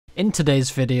In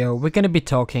today's video, we're going to be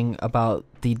talking about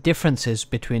the differences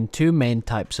between two main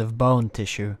types of bone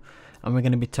tissue, and we're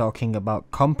going to be talking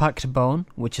about compact bone,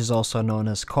 which is also known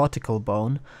as cortical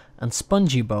bone, and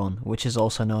spongy bone, which is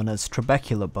also known as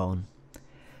trabecular bone.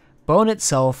 Bone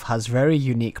itself has very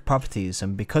unique properties,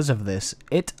 and because of this,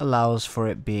 it allows for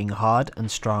it being hard and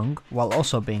strong while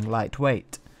also being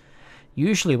lightweight.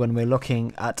 Usually when we're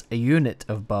looking at a unit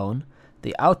of bone,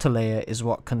 the outer layer is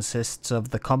what consists of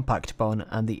the compact bone,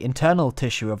 and the internal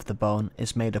tissue of the bone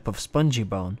is made up of spongy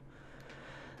bone.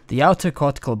 The outer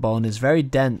cortical bone is very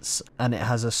dense and it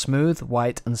has a smooth,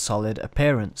 white and solid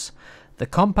appearance. The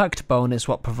compact bone is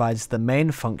what provides the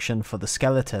main function for the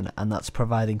skeleton, and that's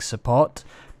providing support,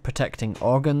 protecting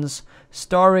organs,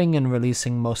 storing and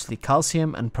releasing mostly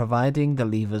calcium, and providing the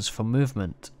levers for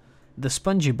movement. The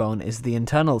spongy bone is the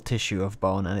internal tissue of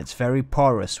bone, and it's very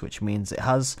porous, which means it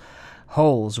has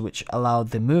holes which allow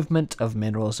the movement of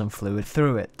minerals and fluid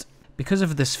through it. Because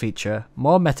of this feature,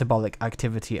 more metabolic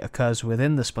activity occurs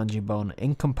within the spongy bone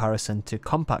in comparison to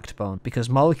compact bone, because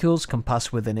molecules can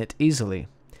pass within it easily.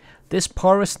 This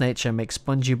porous nature makes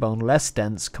spongy bone less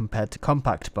dense compared to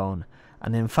compact bone,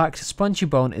 and in fact spongy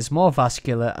bone is more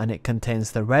vascular and it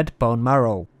contains the red bone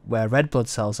marrow, where red blood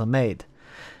cells are made.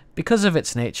 Because of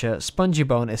its nature, spongy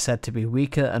bone is said to be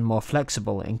weaker and more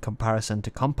flexible in comparison to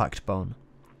compact bone.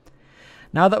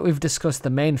 Now that we've discussed the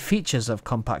main features of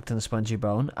compact and spongy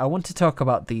bone, I want to talk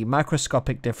about the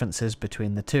microscopic differences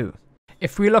between the two.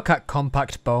 If we look at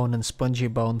compact bone and spongy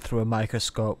bone through a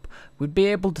microscope, we'd be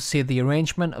able to see the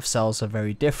arrangement of cells are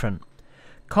very different.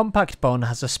 Compact bone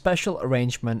has a special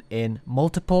arrangement in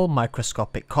multiple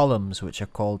microscopic columns, which are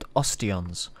called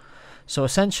osteons. So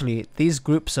essentially, these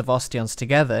groups of osteons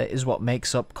together is what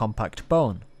makes up compact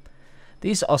bone.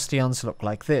 These osteons look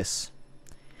like this.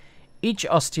 Each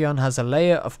osteon has a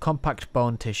layer of compact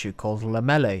bone tissue called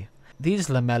lamellae. These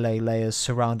lamellae layers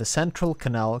surround a central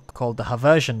canal called the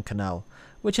Haversian canal,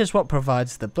 which is what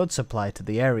provides the blood supply to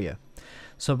the area.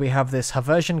 So we have this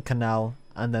Haversian canal,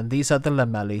 and then these are the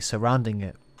lamellae surrounding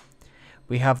it.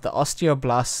 We have the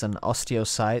osteoblasts and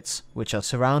osteocytes, which are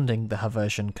surrounding the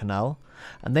Haversian canal,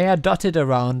 and they are dotted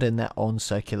around in their own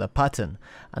circular pattern,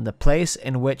 and the place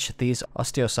in which these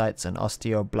osteocytes and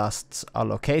osteoblasts are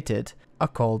located are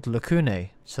called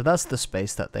lacunae, so that's the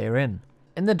space that they are in.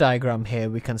 In the diagram here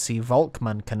we can see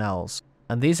Volkmann canals,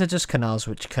 and these are just canals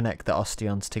which connect the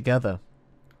osteons together.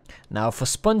 Now for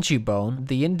spongy bone,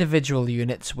 the individual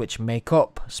units which make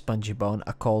up spongy bone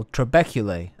are called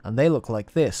trabeculae, and they look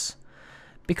like this.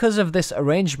 Because of this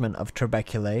arrangement of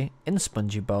trabeculae in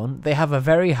spongy bone, they have a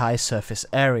very high surface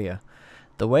area.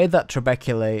 The way that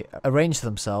trabeculae arrange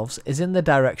themselves is in the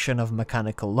direction of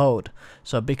mechanical load,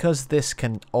 so because this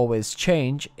can always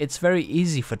change, it's very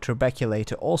easy for trabeculae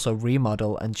to also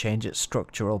remodel and change its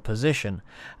structural position,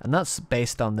 and that's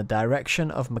based on the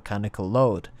direction of mechanical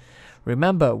load.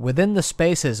 Remember, within the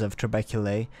spaces of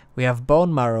trabeculae, we have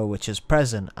bone marrow which is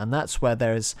present, and that's where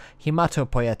there is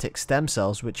hematopoietic stem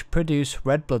cells which produce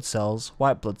red blood cells,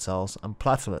 white blood cells, and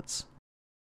platelets.